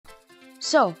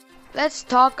So, let's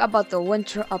talk about the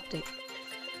winter update.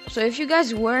 So if you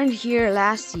guys weren't here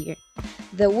last year,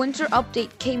 the winter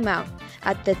update came out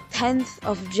at the 10th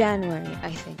of January,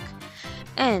 I think.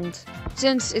 And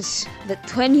since it's the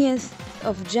 20th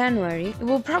of January, it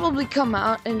will probably come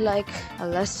out in like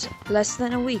less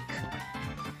than a week.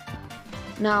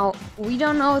 Now, we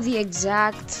don't know the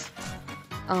exact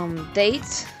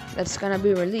date that's gonna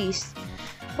be released,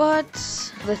 but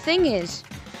the thing is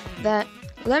that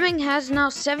Lemming has now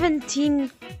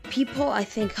 17 people, I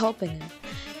think, helping him.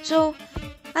 So,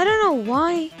 I don't know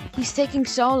why he's taking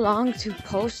so long to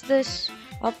post this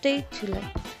update, to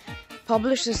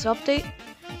publish this update.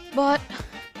 But,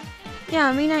 yeah,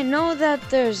 I mean, I know that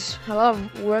there's a lot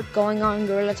of work going on in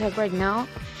Gorillatag right now,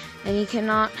 and he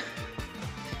cannot,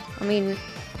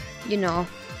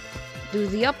 do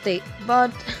the update.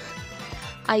 But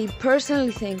I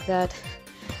personally think that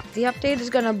the update is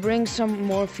gonna bring some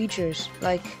more features.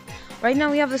 Like, right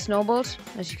now we have the snowballs,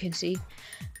 as you can see.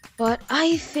 But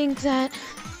I think that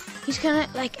he's gonna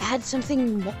add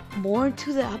something more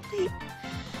to the update.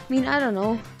 I mean, I don't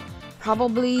know.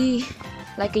 Probably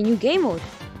like a new game mode,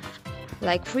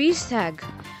 like freeze tag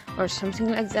or something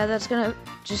like that. That's gonna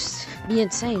just be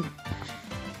insane.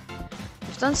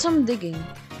 I've done some digging,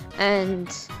 and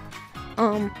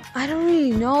I don't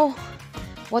really know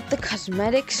what the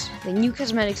new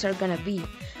cosmetics are gonna be.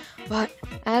 But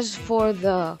as for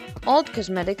the old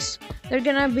cosmetics, they're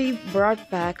gonna be brought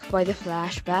back by the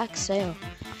flashback sale.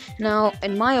 Now,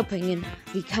 in my opinion,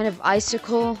 the kind of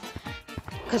icicle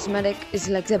cosmetic is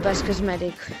like the best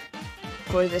cosmetic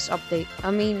for this update.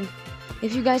 I mean,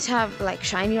 if you guys have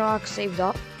shiny rocks saved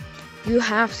up, you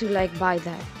have to buy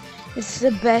that. It's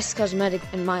the best cosmetic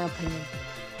in my opinion.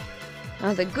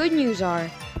 Now, the good news are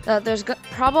that there's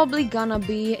probably gonna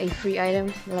be a free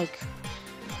item like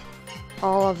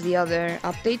all of the other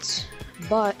updates,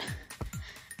 but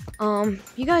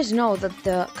you guys know that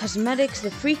the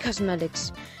free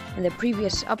cosmetics in the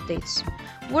previous updates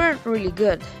weren't really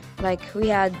good. Like, we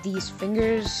had these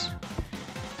fingers,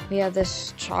 we had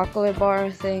this chocolate bar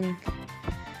thing,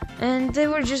 and they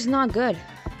were just not good.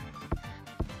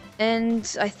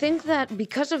 And I think that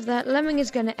because of that, Lemming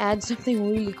is gonna add something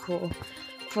really cool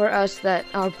for us that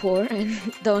are poor and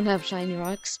don't have shiny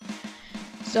rocks.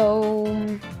 So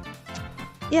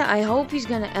yeah, I hope he's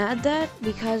gonna add that,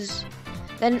 because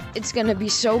then it's gonna be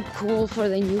so cool for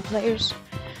the new players.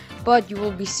 But you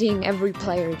will be seeing every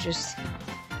player just,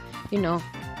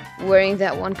 wearing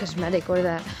that one cosmetic or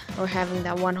having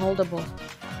that one holdable.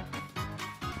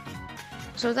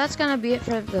 So that's gonna be it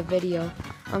for the video.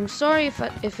 I'm sorry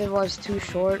if it was too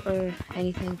short or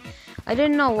anything. I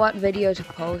didn't know what video to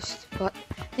post, but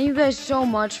thank you guys so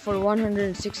much for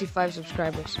 165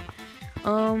 subscribers.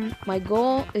 My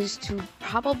goal is to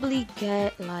probably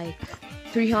get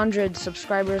 300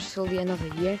 subscribers till the end of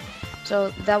the year. So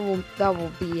that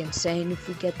will be insane if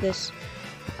we get this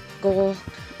goal.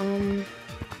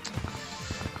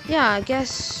 Yeah, I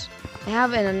guess I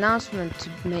have an announcement to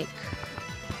make.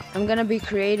 I'm gonna be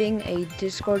creating a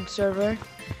Discord server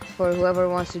for whoever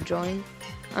wants to join.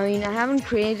 I mean, I haven't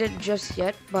created it just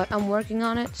yet, but I'm working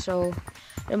on it, so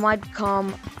it might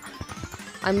come.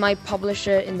 I might publish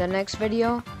it in the next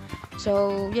video.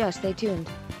 So yeah, stay tuned.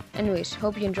 Anyways,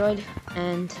 hope you enjoyed,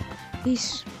 and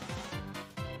peace.